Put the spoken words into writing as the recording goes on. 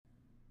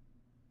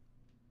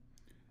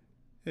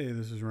Hey,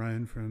 this is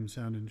Ryan from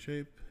Sound and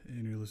Shape,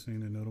 and you're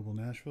listening to Notable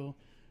Nashville.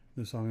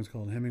 The song is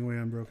called Hemingway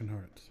on Broken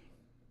Hearts.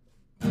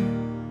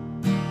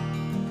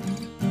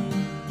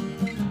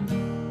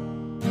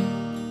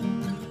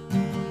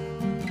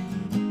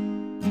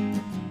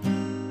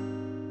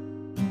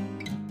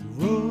 The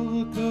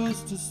roller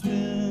coaster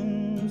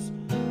spins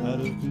out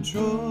of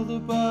control. The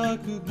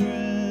barker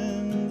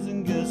grins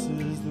and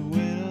guesses the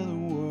weight of the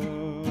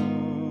world.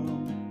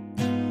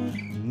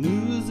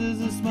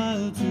 Loses a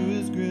smile to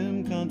his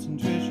grim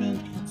concentration.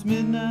 It's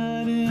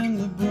midnight in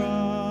the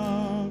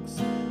Bronx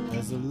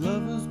as the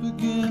lovers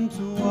begin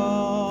to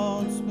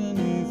waltz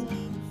beneath the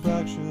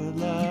fractured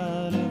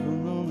light of a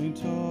lonely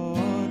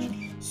torch.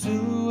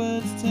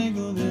 Silhouettes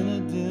tangled in a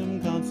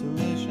dim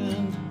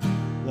constellation,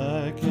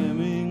 like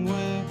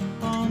Hemingway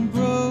on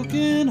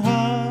Broken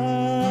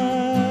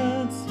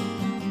Hearts.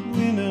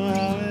 We know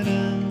how it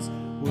ends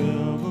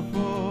well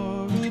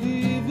before it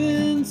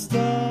even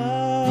starts.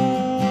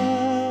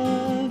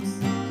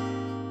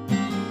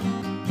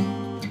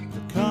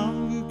 The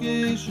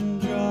congregation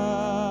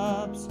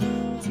drops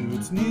to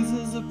its knees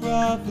as the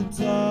prophet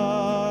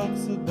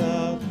talks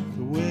about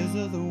the ways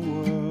of the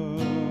world.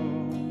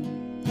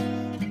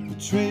 He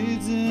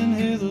trades in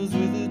halos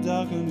with a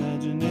dark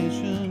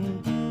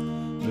imagination,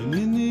 and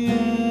in the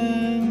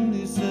end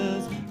he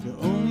says,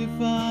 you'll only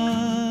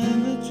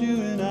find that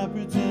you and I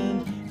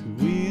pretend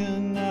that we are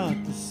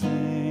not the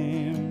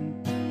same.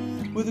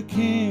 We're the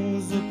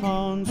kings, the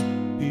pawns,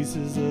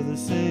 pieces of the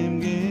same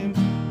game,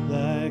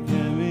 like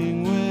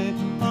Hemingway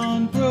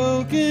on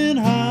Broken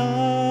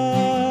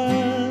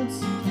Hearts.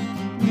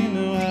 We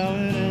know how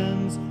it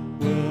ends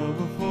well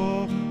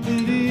before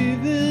it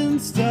even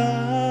starts.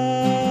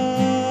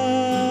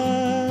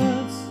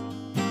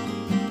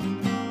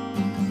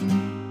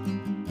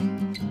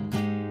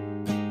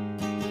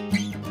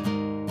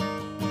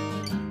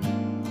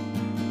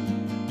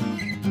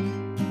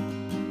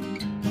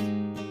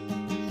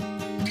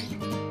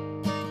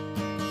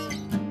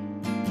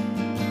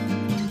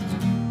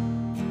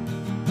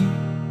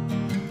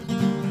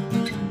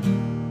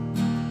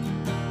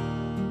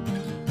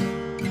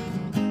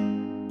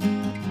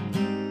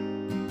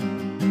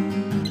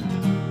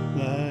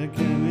 Like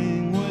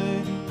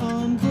Hemingway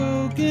on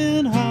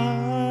Broken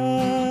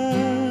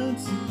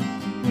Hearts.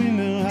 We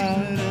know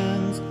how it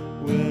ends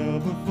well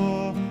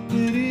before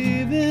it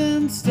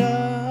even starts.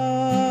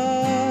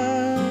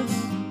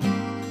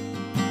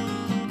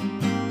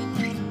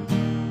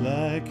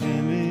 Like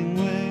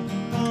Hemingway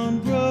on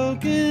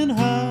Broken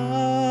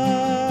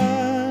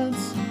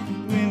Hearts.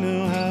 We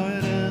know how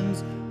it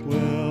ends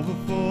well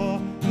before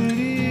it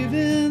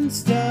even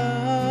starts.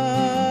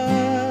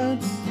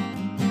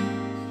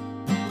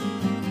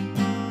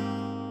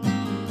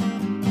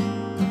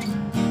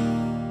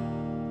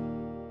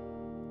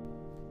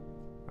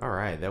 All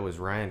right, that was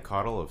Ryan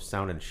Cottle of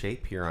Sound and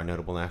Shape here on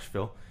Notable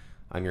Nashville.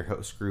 I'm your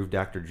host, Groove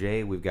Dr.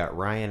 J. We've got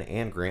Ryan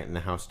and Grant in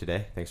the house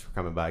today. Thanks for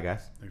coming by,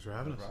 guys. Thanks for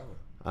having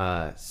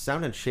us.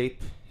 Sound and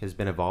Shape has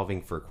been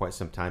evolving for quite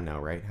some time now,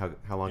 right?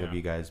 How long have Yeah.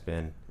 you guys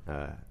been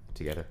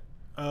together?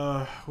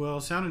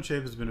 Well, Sound and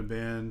Shape has been a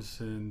band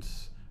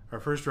since our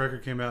first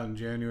record came out in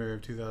January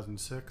of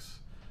 2006.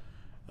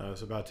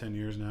 It's about 10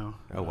 years now.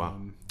 Oh, wow.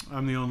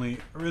 I'm the only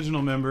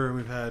original member.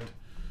 We've had,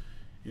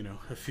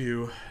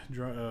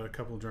 a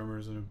couple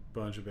drummers and a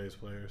bunch of bass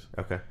players.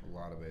 Okay. A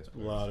lot of bass A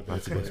players. lot of bass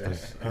Lots of bass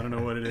players. I don't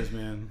know what it is,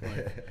 man.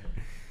 Like,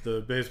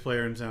 the bass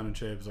player in Sound and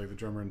Shape is like the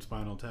drummer in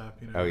Spinal Tap.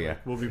 Oh, yeah.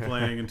 Like, we'll be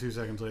playing, and 2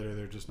 seconds later,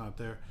 they're just not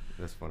there.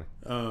 That's funny.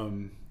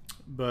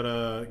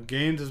 But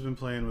Gaines has been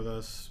playing with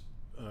us,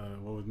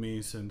 with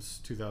me since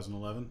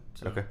 2011,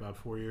 so Okay. about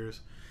 4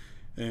 years.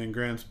 And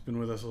Grant's been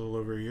with us a little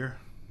over a year.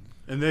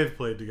 And they've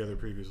played together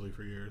previously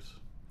for years.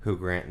 Who,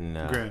 Grant and...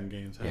 Grant and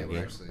Gaines have. Yeah, we're Yeah,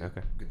 actually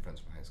okay. good friends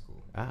from high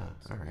school. Ah,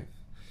 So all right.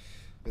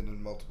 we've been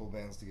in multiple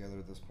bands together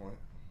at this point.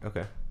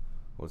 Okay.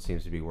 Well, it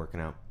seems to be working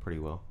out pretty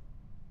well.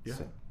 Yeah.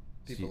 So-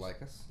 People you-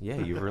 like us. Yeah,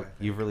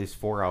 you've released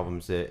 4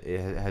 albums. It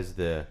has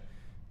the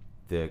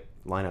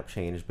lineup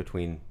changed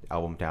between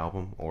album to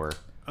album, or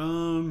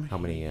how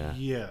many?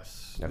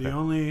 Yes. Okay. The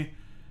only...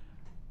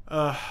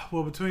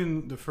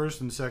 between the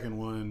first and second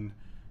one,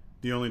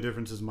 the only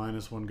difference is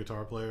minus one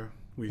guitar player.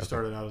 We Okay.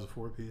 started out as a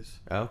 4-piece.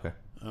 Oh, okay.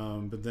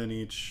 But then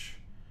each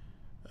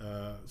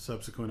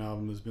subsequent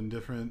album has been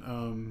different.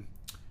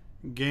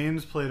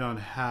 Gaines played on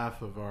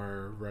half of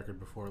our record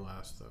before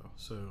last, though.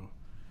 So,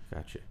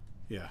 Gotcha.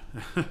 yeah.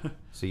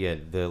 So yeah,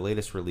 the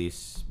latest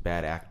release,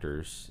 Bad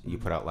Actors, you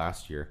put out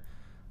last year.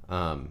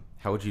 How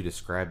would you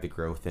describe the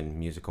growth in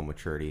musical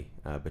maturity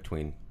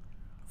between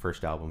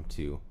first album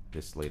to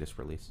this latest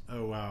release?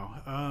 Oh,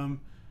 wow.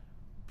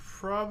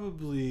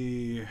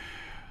 Probably...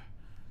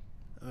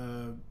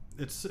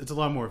 it's a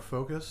lot more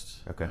focused.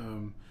 Okay.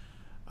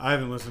 I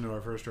haven't listened to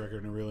our first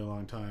record in a really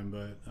long time,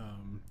 but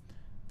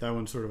that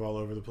one's sort of all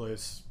over the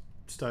place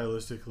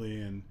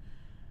stylistically, and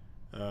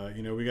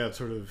we got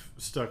sort of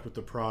stuck with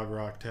the prog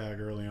rock tag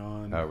early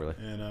on. Oh, really?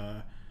 And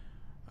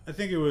I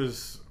think it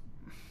was,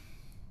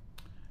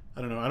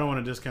 I don't know, I don't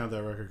want to discount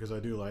that record because I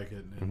do like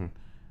it, and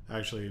Mm-hmm.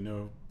 actually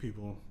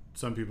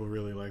some people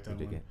really like that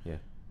Dig one. it. Yeah.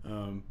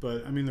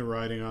 But I mean, the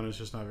writing on it's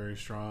just not very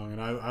strong,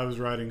 and I was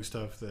writing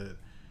stuff that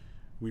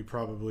we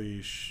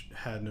probably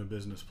had no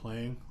business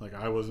playing. Like,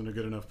 I wasn't a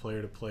good enough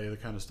player to play the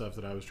kind of stuff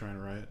that I was trying to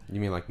write. You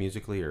mean like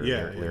musically or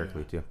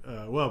lyrically too?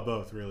 Well,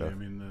 both really. Both. I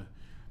mean,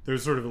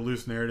 there's sort of a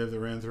loose narrative that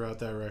ran throughout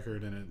that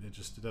record, and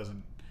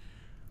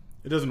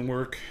it doesn't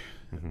work.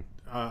 Mm-hmm.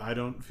 I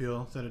don't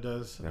feel that it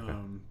does. Okay.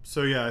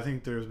 So yeah, I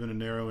think there's been a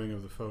narrowing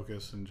of the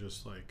focus and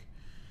just like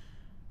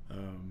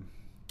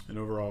an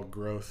overall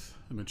growth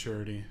and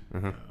maturity.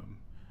 Mm-hmm.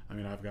 I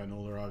mean, I've gotten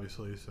older,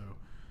 obviously, so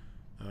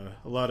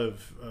a lot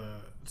of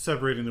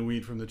separating the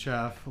wheat from the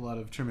chaff, a lot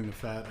of trimming the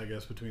fat, I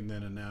guess, between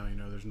then and now. You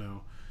know, there's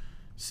no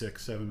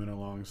 6-7 minute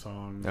long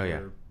songs. Oh,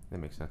 yeah. That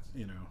makes sense.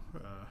 You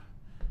know,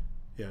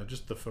 yeah,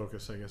 just the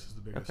focus, I guess, is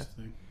the biggest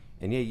thing.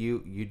 And yeah,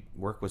 you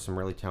work with some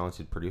really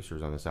talented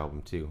producers on this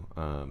album too.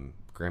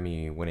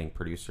 Grammy-winning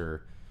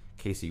producer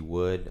Casey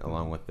Wood,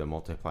 along with the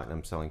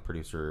multi-platinum selling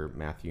producer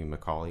Matthew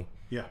McCauley.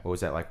 Yeah. What was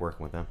that like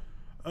working with them?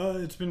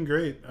 It's been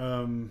great.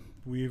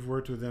 We've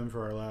worked with them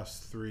for our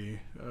last 3.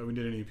 We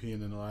did an EP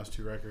and then the last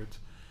 2 records.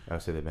 Oh,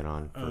 so they've been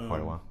on for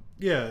quite a while.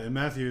 Yeah, and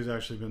Matthew's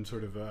actually been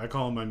sort of I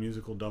call him my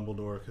musical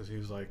Dumbledore because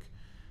he's like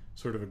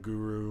sort of a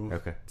guru.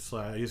 Okay.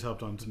 He's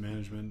helped on some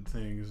management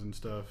things and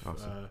stuff.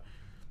 Awesome.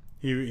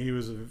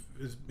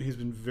 He's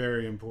been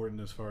very important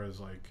as far as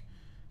like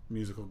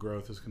musical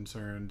growth is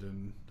concerned,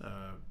 and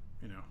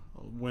you know,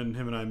 when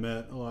him and I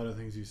met, a lot of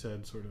things he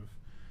said sort of,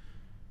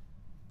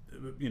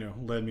 you know,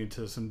 led me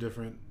to some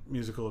different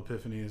musical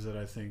epiphanies that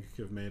I think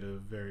have made a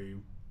very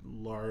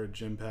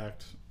large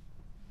impact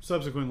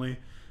subsequently,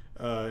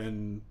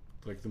 in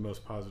like the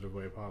most positive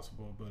way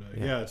possible. But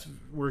yeah, it's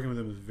working with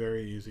him is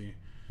very easy.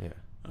 Yeah,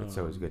 it's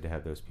always good to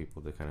have those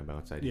people to kind of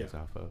bounce ideas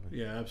off of.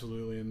 Yeah,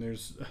 absolutely. And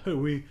there's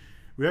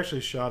we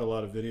actually shot a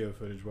lot of video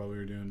footage while we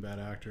were doing Bad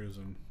Actors,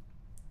 and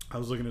I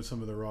was looking at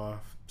some of the raw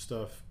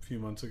stuff a few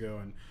months ago,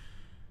 and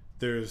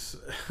there's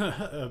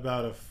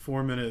about a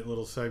 4-minute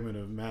little segment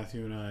of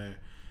Matthew and I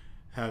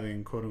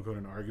having quote unquote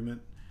an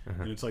argument,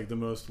 and it's like the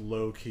most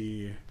low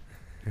key,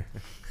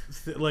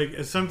 like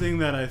it's something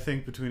that I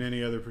think between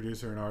any other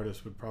producer and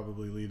artist would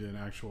probably lead to an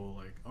actual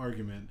like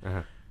argument.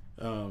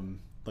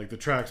 Like the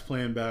track's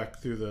playing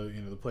back through the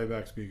the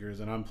playback speakers,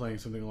 and I'm playing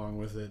something along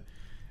with it,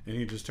 and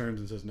he just turns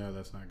and says, "No,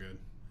 that's not good."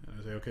 And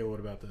I say, "Okay, what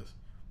about this?"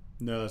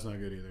 "No, that's not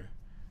good either."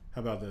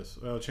 "How about this?"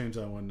 "Well, change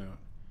that one note." "All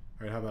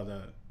right, how about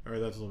that?" "All right,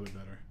 that's a little bit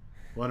better."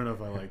 "Well, I don't know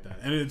if I like that."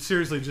 And it's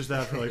seriously just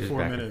that for like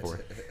 4 minutes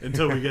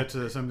until we get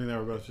to something that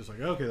we're both just like,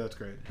 okay, that's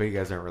great. But you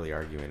guys aren't really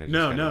arguing. It's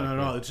No, just not at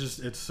all.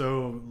 It's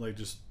so like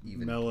just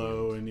Even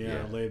mellow keeled.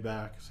 and laid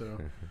back. So,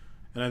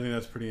 and I think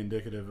that's pretty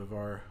indicative of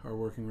our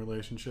working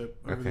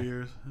relationship over the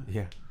years.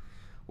 Yeah.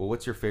 Well,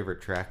 what's your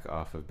favorite track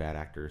off of Bad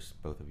Actors,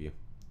 both of you?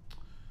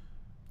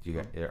 Do you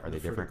got, are they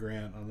different?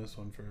 Grant on this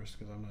one first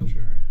because I'm not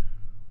sure.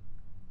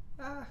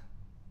 I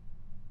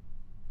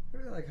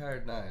really like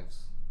Hired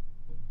Knives.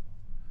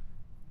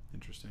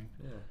 Interesting.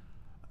 Yeah.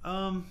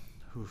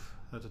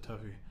 That's a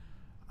toughie.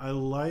 I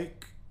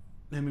like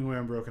Hemingway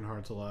on Broken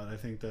Hearts a lot. I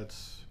think that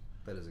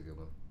is a good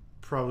one.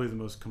 Probably the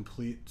most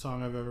complete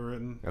song I've ever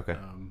written. Okay.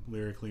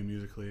 Lyrically,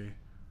 musically.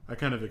 I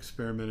kind of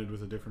experimented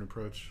with a different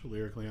approach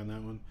lyrically on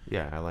that one.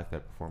 Yeah, I like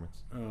that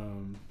performance.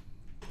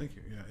 Thank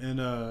you. Yeah.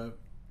 And I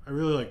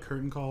really like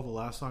Curtain Call, the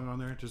last song on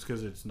there, just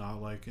because it's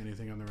not like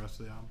anything on the rest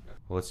of the album.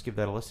 Well, let's give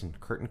that a listen.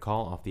 Curtain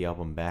Call off the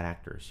album Bad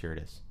Actors. Here it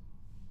is.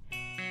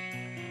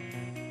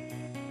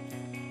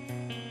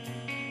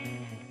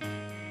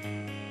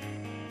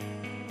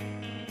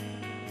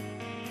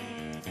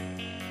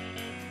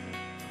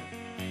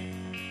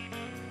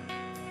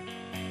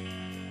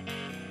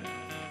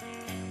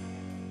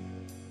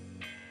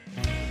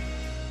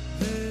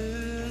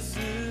 This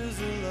is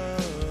a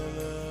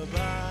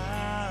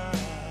lullaby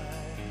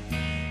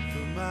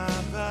for my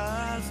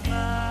past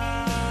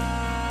lives.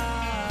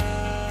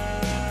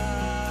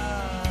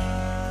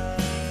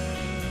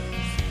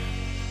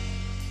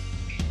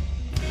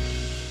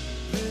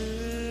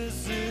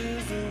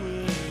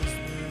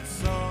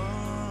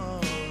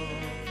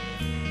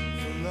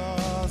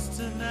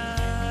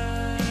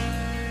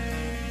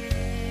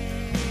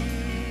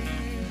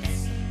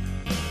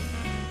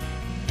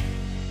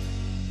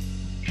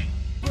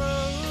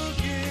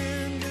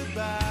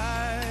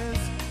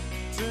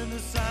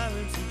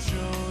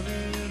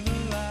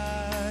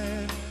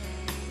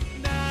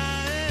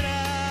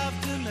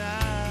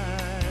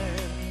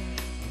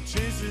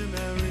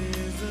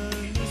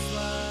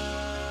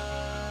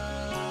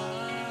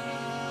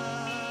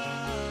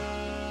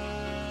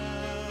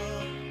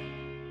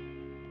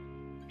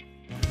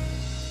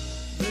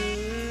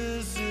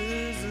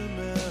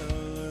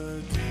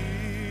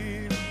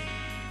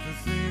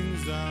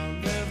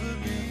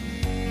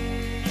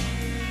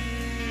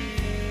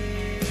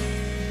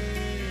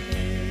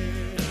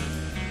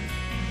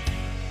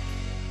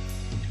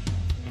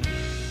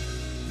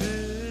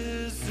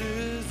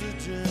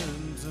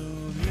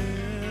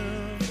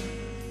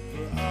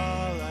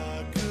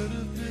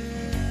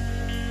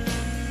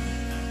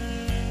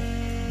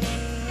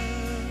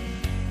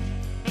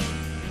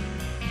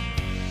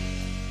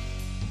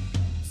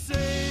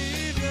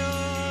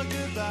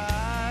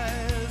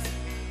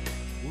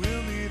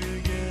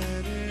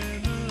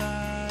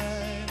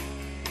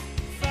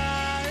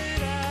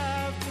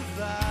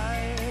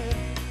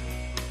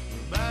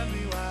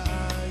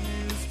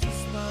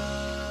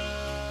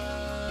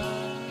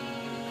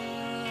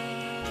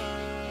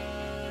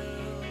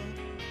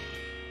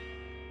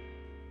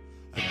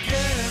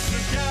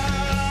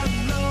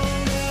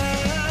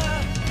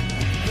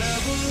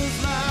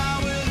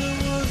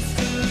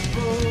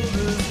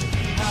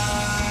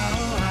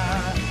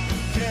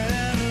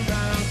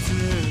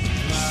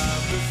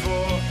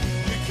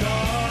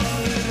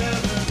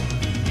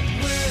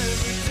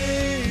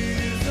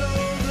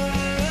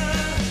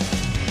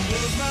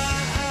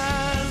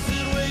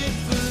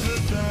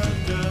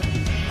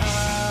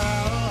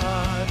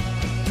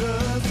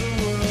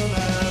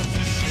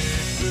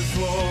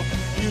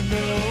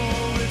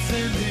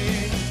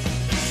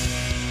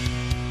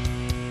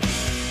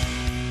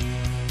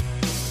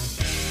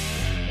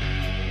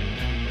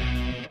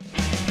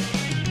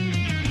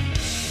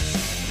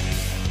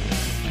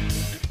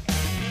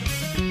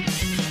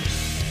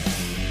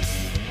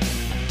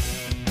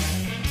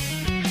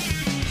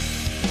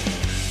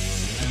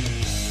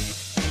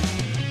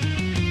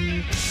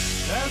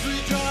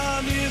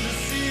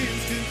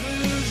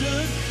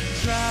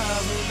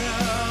 travel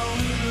now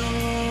with no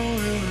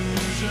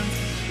illusions.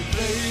 The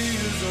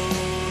players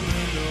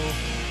only know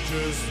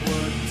just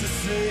what to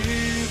say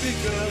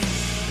because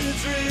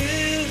it's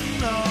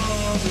written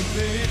on the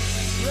page.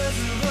 Rest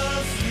of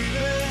us we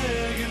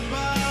beg and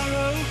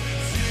borrow,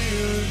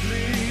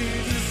 simply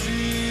to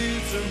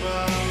see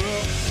tomorrow.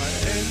 Our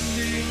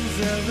endings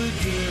ever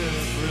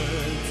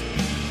different,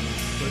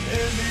 but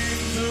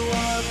endings are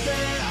what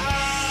they are.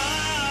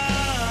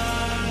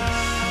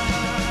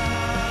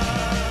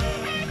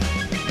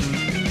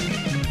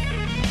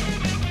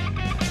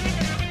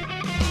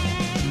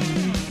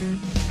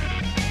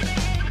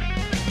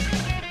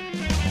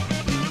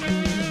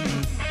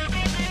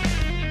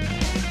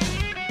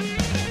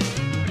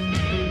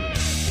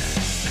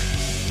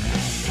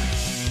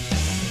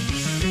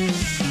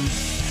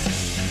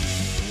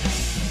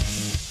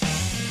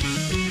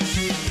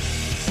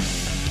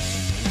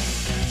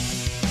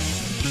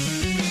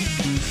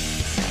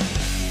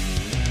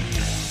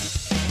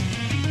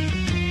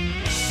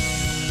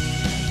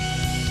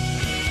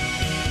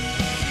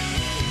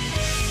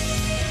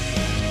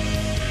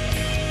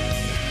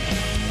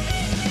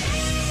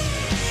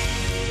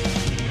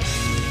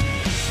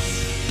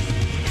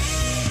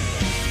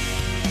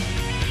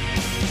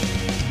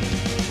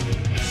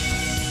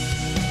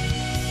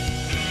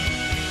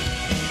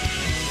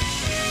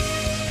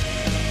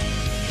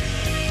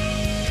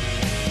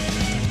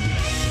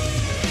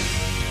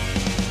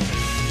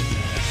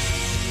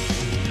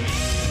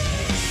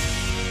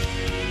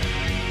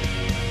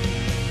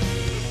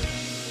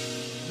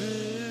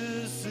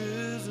 This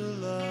is a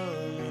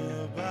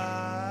lullaby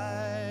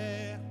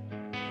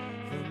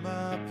from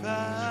my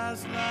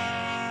past lives.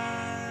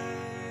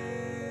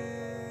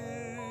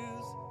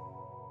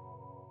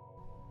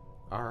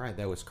 All right,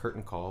 that was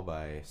Curtain Call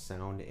by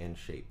Sound and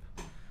Shape.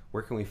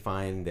 Where can we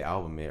find the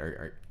album?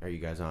 Are you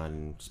guys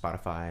on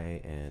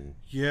Spotify and?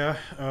 Yeah,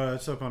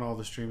 it's up on all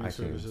the streaming iTunes.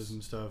 services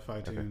and stuff.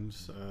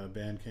 iTunes,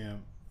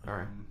 Bandcamp. All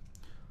right.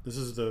 This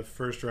is the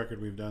first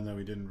record we've done that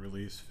we didn't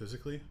release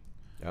physically.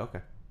 Okay.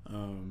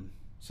 Um,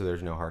 So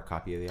there's no hard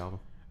copy of the album?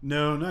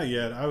 no, not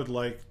yet. I would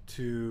like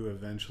to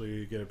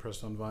eventually get it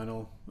pressed on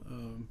vinyl,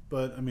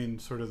 but I mean,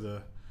 sort of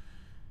the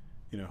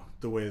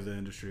way the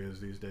industry is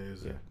these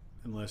days. Yeah.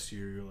 Unless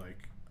you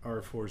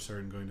are for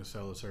certain going to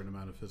sell a certain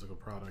amount of physical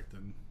product,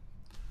 then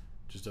it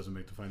just doesn't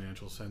make the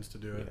financial sense to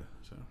do it.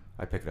 Yeah. So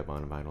I pick it up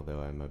on vinyl, though.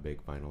 I'm a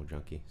big vinyl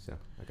junkie, so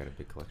I got a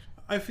big collection.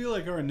 I feel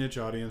like our niche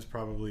audience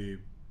probably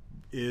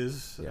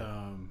is,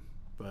 Yeah.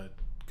 but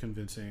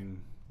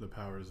convincing the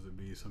powers that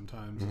be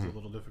sometimes is a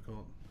little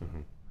difficult.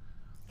 Mm-hmm.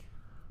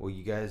 Well,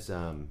 you guys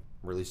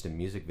released a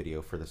music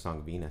video for the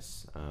song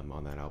Venus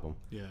on that album.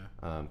 Yeah.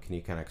 Can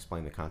you kind of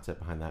explain the concept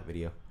behind that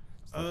video?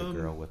 It's like a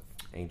girl with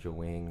angel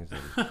wings.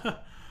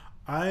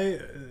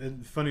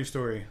 And... funny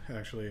story,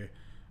 actually.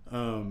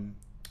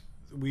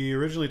 We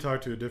originally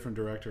talked to a different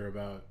director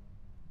about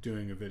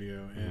doing a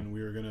video, and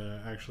we were going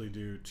to actually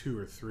do 2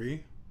 or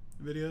 3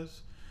 videos.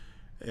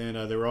 And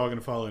they were all going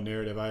to follow a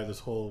narrative. I had this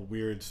whole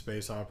weird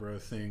space opera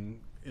thing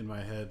in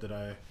my head that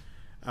I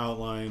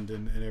outlined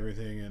and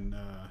everything. And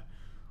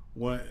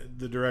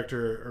the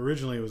director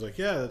originally was like,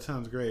 yeah, that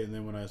sounds great. And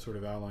then when I sort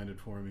of outlined it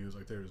for him, he was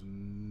like, there's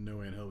no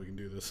way in hell we can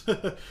do this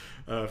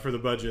for the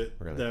budget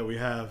that we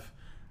have.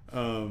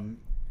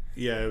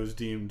 Yeah, it was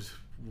deemed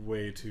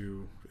way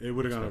too, it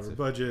would have gone over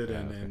budget. Yeah,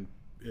 and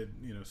it,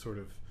 sort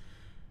of,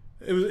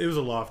 it was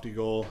a lofty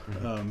goal,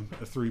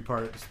 a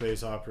 3-part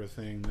space opera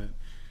thing that,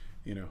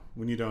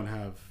 when you don't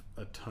have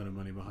a ton of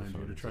money behind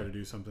you to try to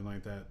do something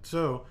like that.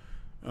 So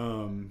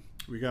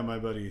we got my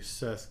buddy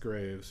Seth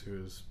Graves,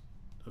 who is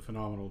a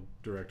phenomenal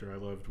director. I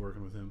loved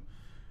working with him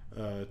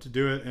to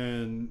do it.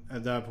 And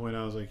at that point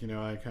I was like,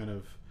 I kind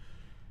of,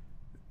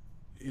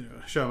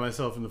 shot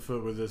myself in the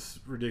foot with this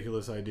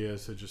ridiculous idea.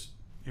 So just,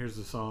 here's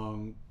the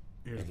song,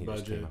 here's the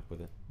budget, came up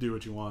with it. Do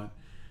what you want,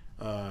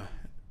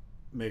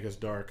 make us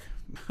dark.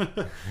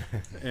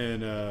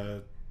 And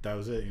that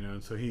was it,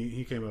 And so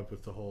he came up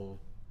with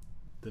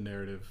the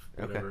narrative,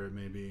 whatever it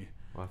may be.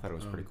 Well, I thought it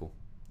was pretty cool.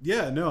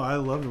 Yeah, no, I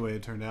love the way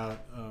it turned out.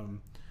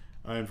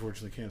 I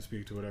unfortunately can't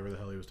speak to whatever the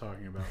hell he was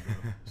talking about,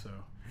 though. So,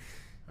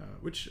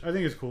 which I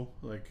think is cool.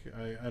 Like,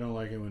 I don't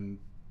like it when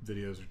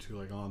videos are too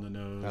on the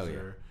nose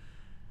or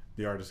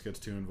the artist gets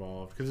too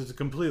involved, because it's a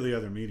completely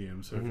other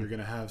medium. So if you're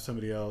going to have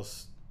somebody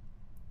else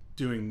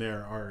doing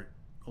their art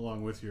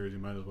along with yours, you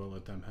might as well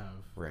let them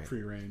have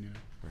free reign.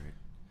 Right.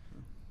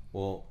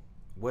 Well,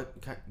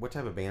 what type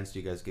of bands do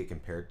you guys get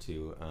compared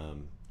to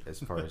as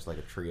far as like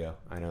a trio?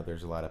 I know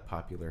there's a lot of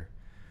popular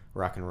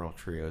rock and roll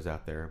trios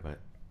out there,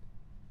 but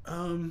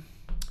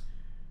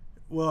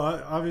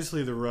well,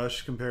 obviously the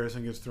Rush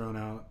comparison gets thrown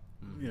out,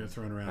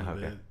 thrown around a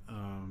bit,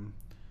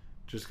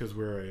 just because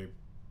we're a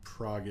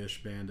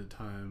prog-ish band at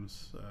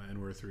times, and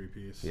we're a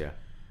 3-piece. Yeah.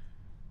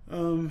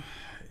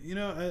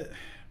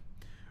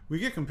 We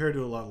get compared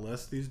to a lot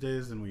less these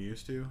days than we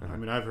used to. I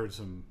mean, I've heard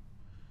some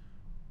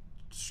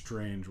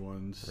strange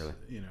ones. Really?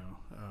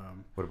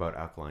 What about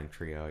Alkaline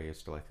Trio? I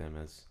used to like them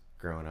as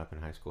growing up in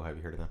high school. Have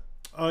you heard of them?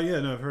 Oh yeah,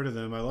 no, I've heard of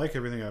them. I like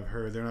everything I've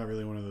heard. They're not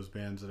really one of those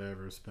bands that I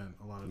ever spent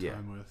a lot of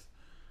time with.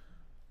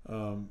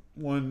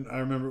 One I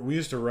remember we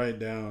used to write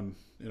down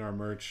in our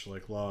merch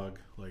like log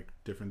like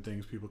different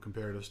things people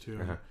compared us to.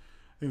 Uh-huh.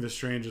 I think the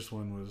strangest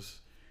one was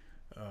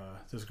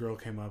this girl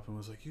came up and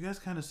was like, "You guys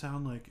kind of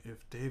sound like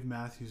if Dave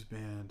Matthews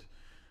Band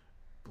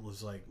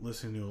was like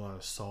listening to a lot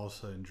of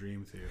salsa and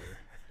Dream Theater."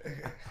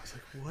 I was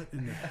like, "What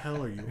in the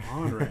hell are you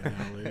on right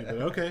now, lady?"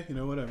 But okay,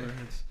 whatever.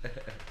 It's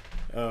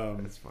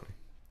That's funny.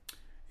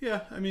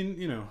 yeah, I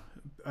mean,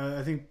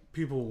 I think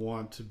people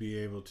want to be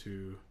able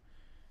to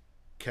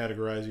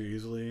categorize you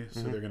easily,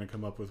 so they're going to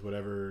come up with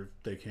whatever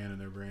they can in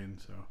their brain.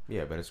 So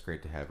Yeah, but it's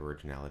great to have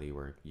originality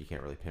where you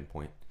can't really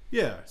pinpoint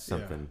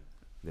something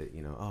that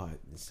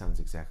it sounds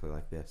exactly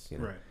like this.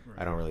 Right.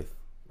 I don't really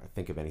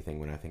think of anything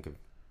when I think of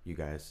you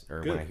guys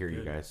or when I hear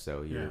you guys.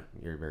 So you're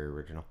very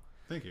original.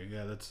 Thank you.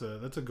 Yeah, that's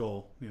a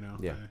goal.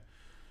 Yeah.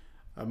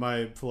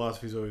 My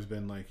philosophy's always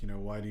been like,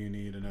 why do you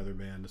need another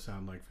band to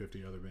sound like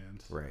 50 other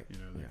bands? Right.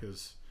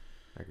 Because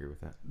I agree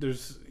with that.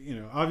 there's,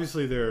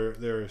 obviously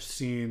there are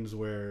scenes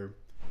where,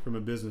 from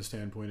a business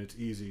standpoint, it's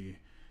easy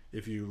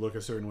if you look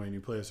a certain way and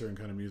you play a certain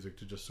kind of music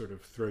to just sort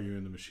of throw you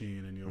in the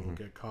machine and you'll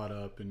get caught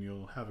up and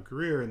you'll have a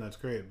career and that's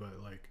great.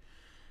 But like,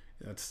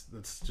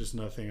 that's just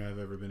nothing I've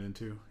ever been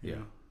into. You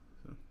know?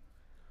 So.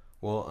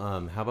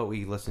 Well, how about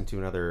we listen to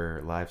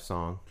another live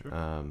song? Sure.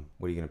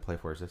 What are you going to play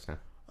for us this time?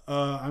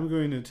 I'm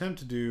going to attempt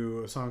to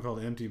do a song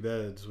called Empty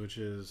Beds, which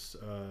is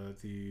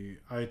the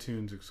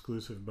iTunes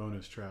exclusive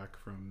bonus track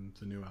from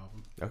the new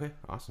album. Okay,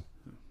 awesome.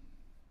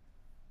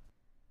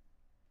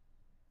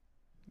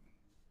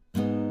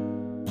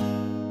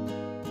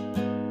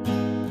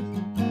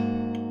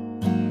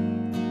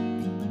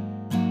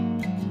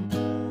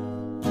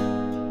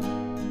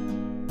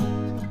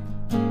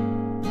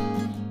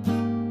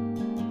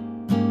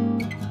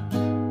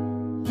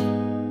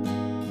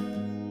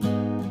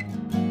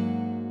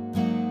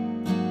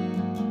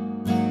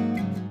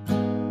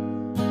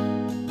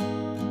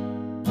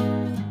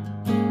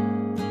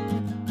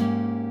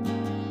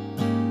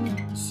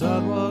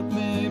 Sidewalk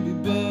may be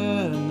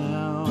bare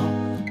now.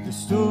 The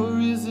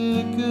stories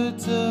it could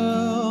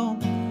tell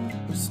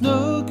of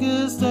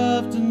snow-kissed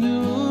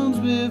afternoons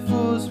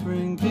before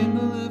spring came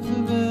to lift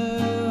the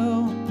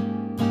veil.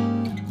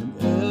 And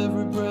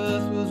every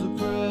breath was a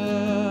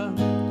prayer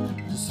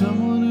to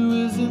someone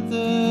who isn't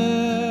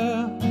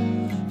there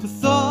to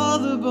thaw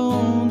the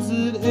bones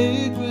that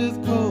ache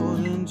with cold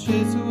and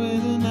chase away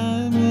the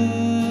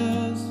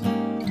nightmares.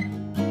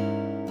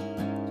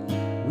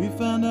 We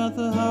found out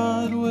the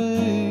hard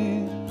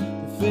way.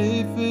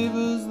 Fate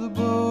favors the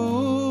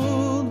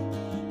bold.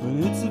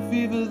 When it's a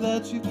fever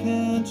that you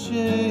can't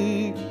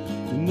shake,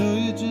 you know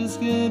you're just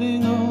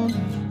getting old.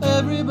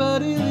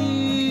 Everybody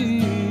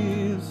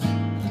leaves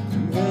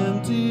an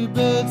empty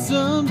bed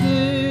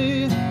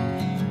someday.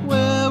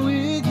 Where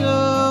we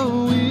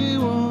go, we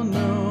won't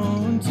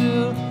know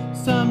until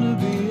it's time to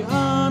be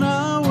on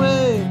our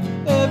way.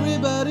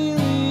 Everybody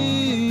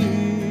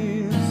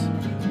leaves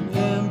an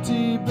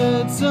empty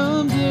bed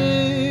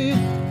someday.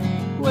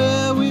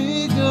 Where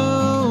we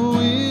go,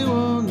 we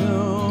won't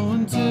know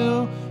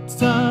until it's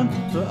time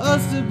for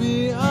us to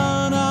be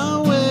on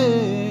our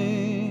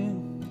way.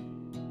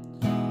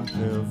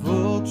 There are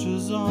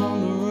vultures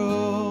on the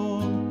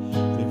road.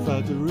 They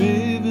fight the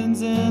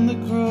ravens and the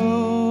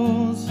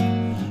crows.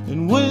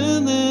 And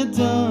when they're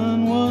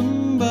done,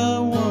 one by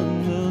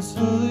one, they'll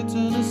slowly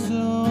turn to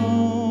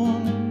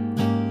stone.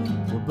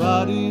 We're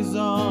bodies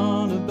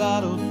on a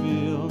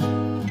battlefield.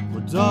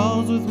 We're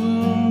dolls with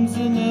wounds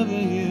that never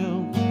heal.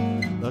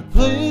 Like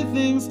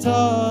playthings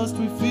tossed,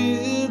 we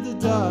fear the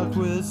dark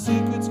where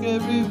secrets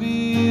get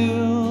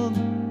revealed.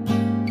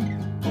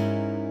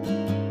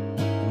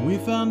 And we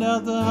found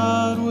out the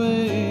hard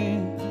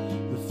way,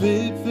 the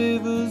fate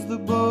favors the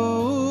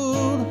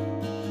bold.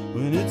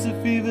 When it's a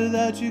fever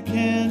that you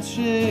can't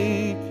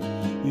shake,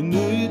 you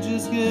know you're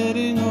just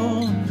getting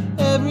old.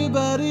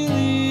 Everybody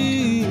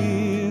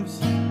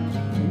leaves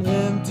an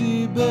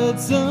empty bed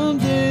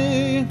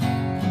someday.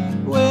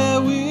 Where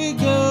we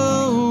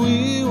go,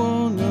 we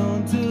won't know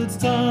until it's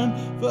time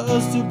for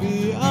us to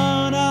be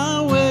on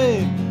our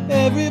way.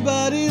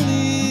 Everybody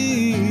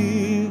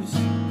leaves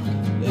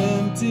an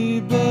empty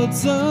bed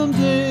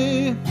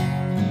someday.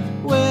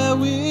 Where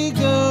we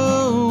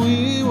go,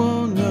 we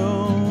won't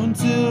know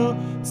until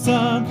it's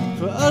time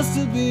for us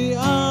to be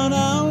on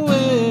our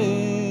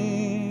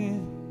way.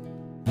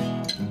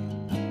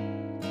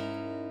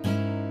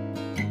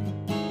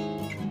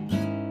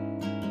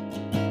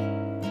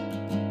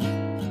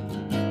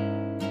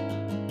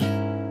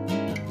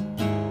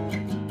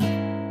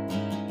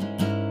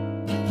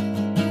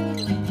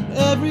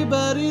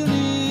 Everybody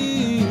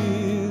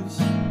leaves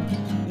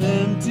an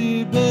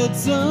empty bed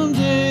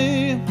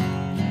someday.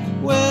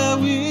 Where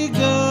we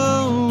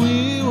go,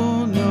 we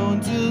won't know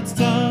until it's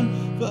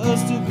time for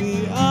us to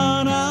be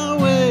on our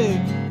way.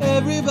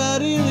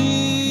 Everybody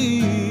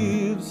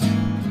leaves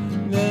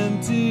an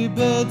empty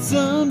bed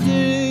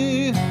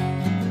someday.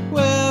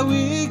 Where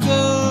we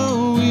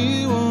go,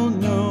 we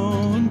won't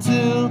know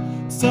until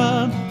it's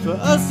time for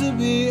us to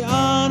be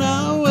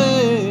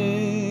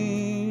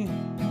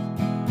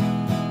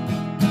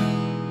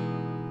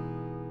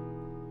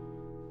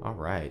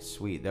right,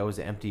 sweet. That was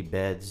Empty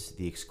Beds,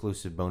 the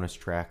exclusive bonus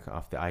track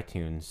off the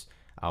iTunes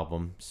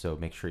album. So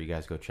make sure you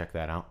guys go check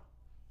that out.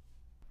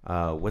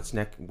 What's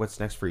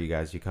next for you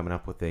guys? You coming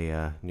up with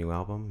a new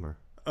album or?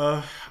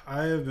 I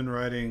have been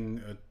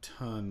writing a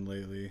ton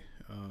lately.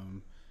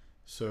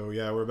 So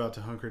yeah, we're about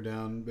to hunker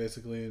down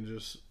basically and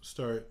just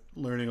start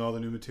learning all the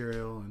new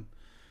material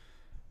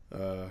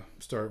and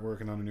start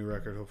working on a new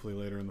record hopefully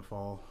later in the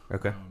fall.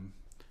 Okay.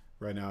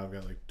 Right now I've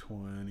got like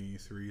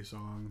 23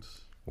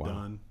 songs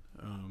done,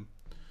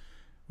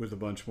 with a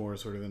bunch more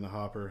sort of in the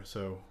hopper.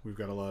 So we've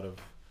got a lot of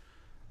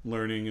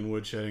learning and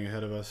woodshedding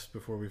ahead of us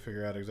before we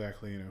figure out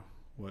exactly,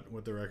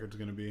 what the record's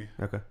going to be.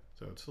 Okay.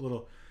 So it's a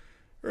little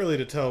early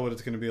to tell what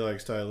it's going to be like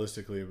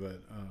stylistically,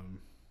 but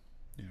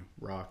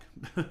rock.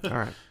 All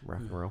right, rock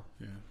and roll.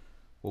 Yeah.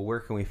 Well,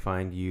 where can we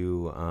find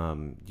you?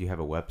 Do you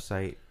have a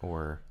website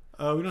or?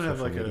 We don't have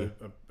social like media?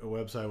 a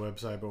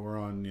website, but we're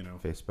on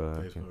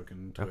Facebook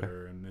and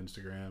Twitter and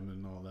Instagram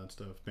and all that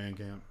stuff.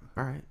 Bandcamp.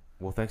 All right.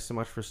 Well, thanks so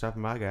much for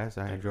stopping by, guys.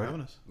 I Thanks for enjoyed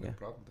having it. us. No Yeah.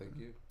 problem. Thank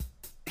you.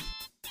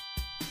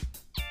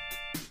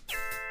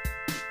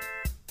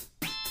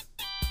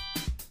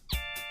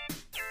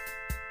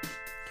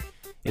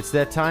 It's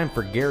that time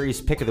for Gary's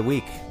Pick of the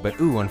Week. But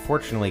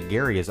unfortunately,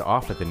 Gary is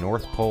off at the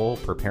North Pole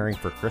preparing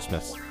for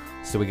Christmas.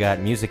 So we got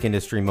music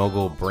industry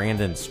mogul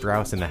Brandon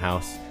Strauss in the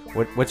house.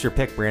 What's your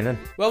pick, Brandon?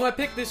 Well, my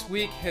pick this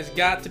week has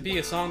got to be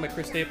a song by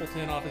Chris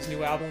Stapleton off his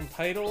new album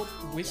titled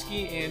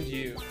Whiskey and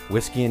You.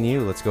 Whiskey and You.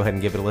 Let's go ahead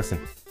and give it a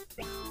listen.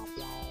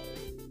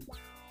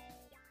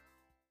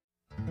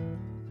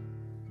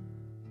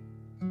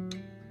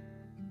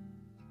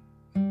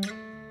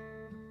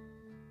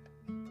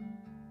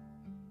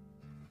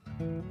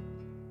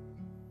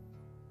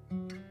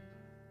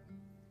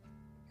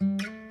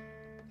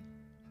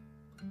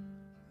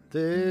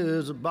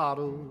 There's a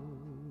bottle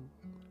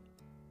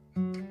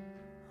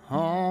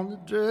on the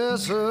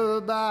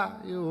dresser by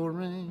your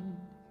ring,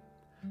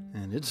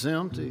 and it's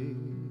empty.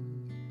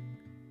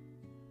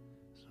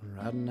 So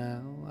right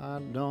now I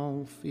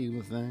don't feel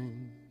a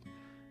thing.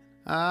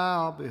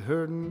 I'll be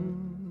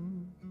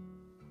hurting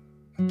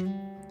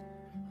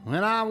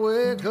when I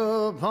wake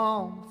up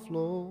on the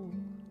floor,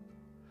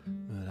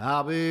 but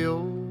I'll be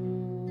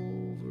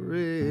over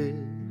it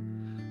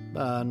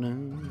by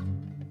noon.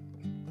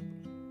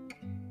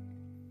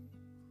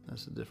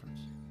 That's the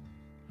difference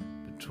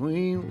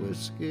between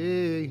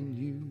whiskey and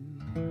you.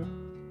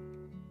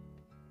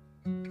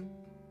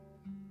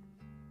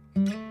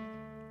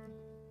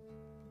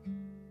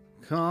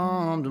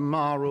 Come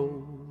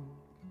tomorrow,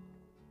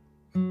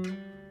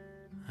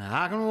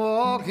 I can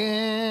walk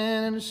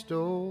in the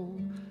store.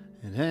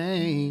 It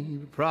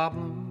ain't a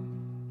problem.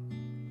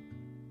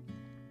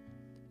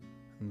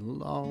 And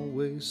they'll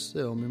always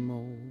sell me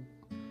more.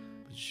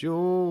 But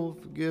your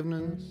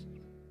forgiveness,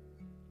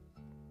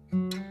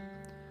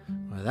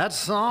 well, that's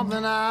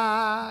something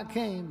I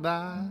can't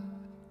buy.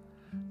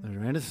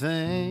 There ain't a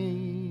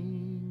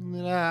thing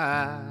that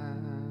I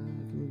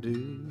can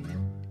do.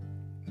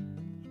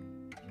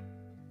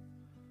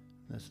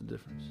 That's the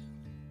difference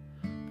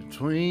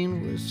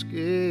between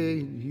whiskey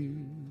and you.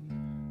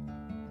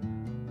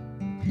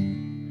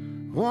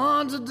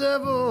 One's a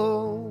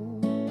devil,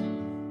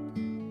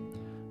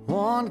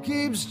 one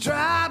keeps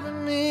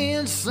driving me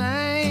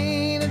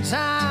insane. At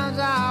times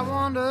I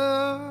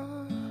wonder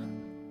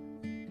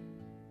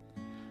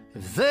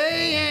if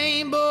they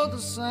ain't both the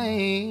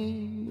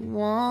same.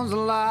 One's a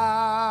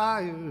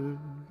liar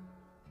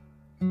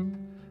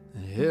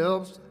that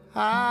helps to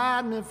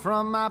hide me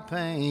from my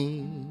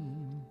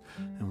pain,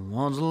 and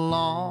one's a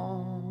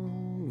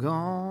long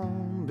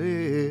gone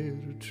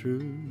bitter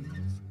truth.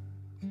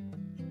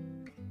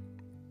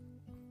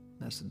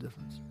 That's the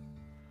difference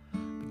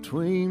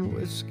between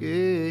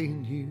whiskey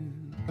and you.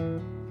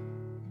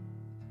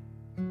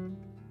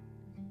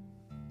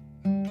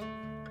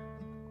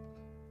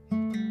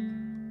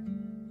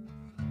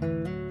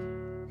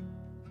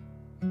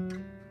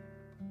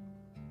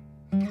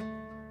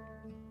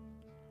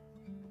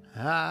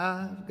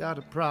 I've got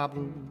a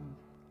problem,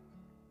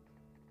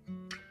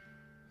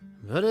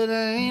 but it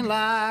ain't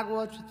like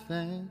what you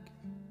think.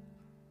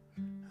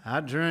 I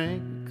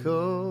drink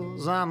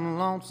because I'm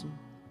lonesome,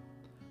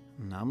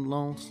 and I'm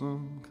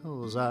lonesome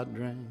because I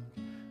drink.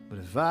 But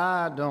if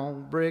I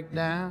don't break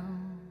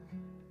down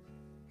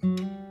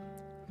and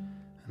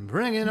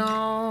bring it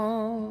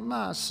on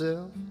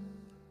myself,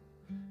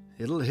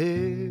 it'll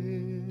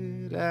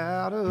hit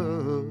out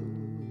of the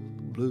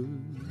blue.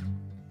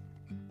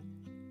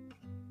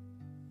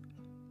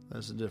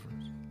 That's the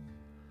difference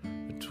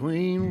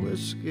between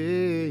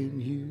whiskey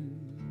and you.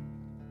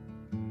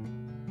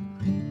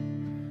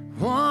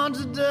 One's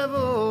a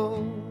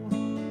devil,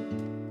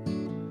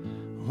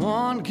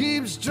 one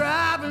keeps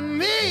driving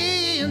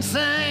me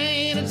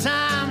insane. At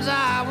times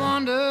I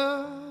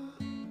wonder,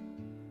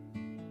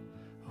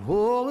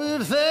 oh,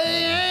 if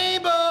they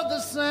ain't both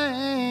the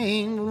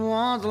same. But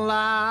one's a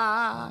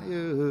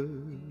liar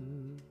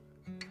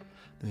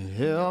that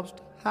helps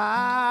to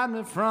hide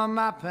me from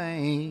my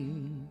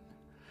pain,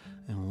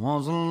 and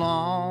one's a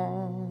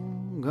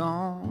long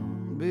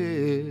gone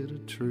bitter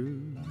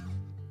truth.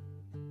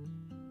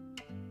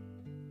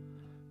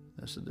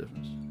 That's the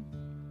difference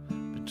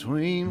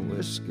between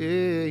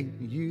whiskey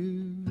and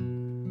you.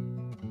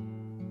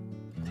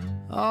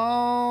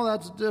 Oh,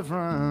 that's the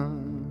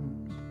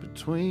difference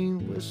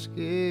between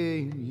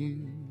whiskey and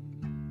you.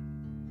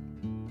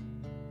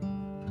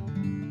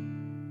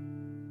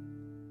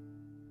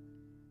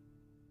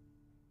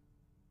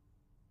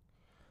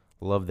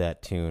 Love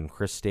that tune.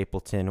 Chris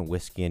Stapleton,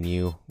 Whiskey and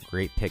You.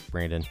 Great pick,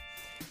 Brandon.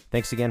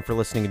 Thanks again for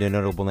listening to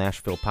Notable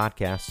Nashville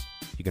Podcast.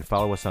 You can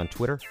follow us on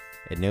Twitter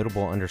at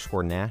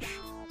notable_Nash,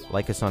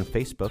 like us on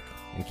Facebook,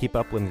 and keep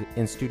up with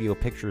in-studio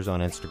pictures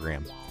on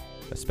Instagram.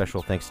 A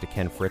special thanks to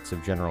Ken Fritz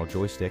of General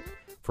Joystick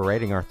for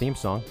writing our theme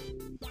song.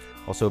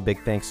 Also, a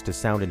big thanks to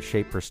Sound and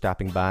Shape for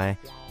stopping by,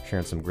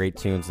 sharing some great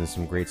tunes and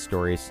some great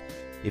stories.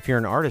 If you're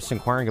an artist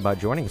inquiring about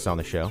joining us on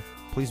the show,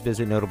 please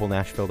visit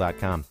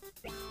notablenashville.com.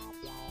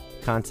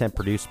 Content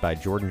produced by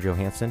Jordan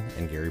Johansson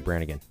and Gary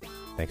Brannigan.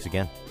 Thanks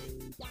again.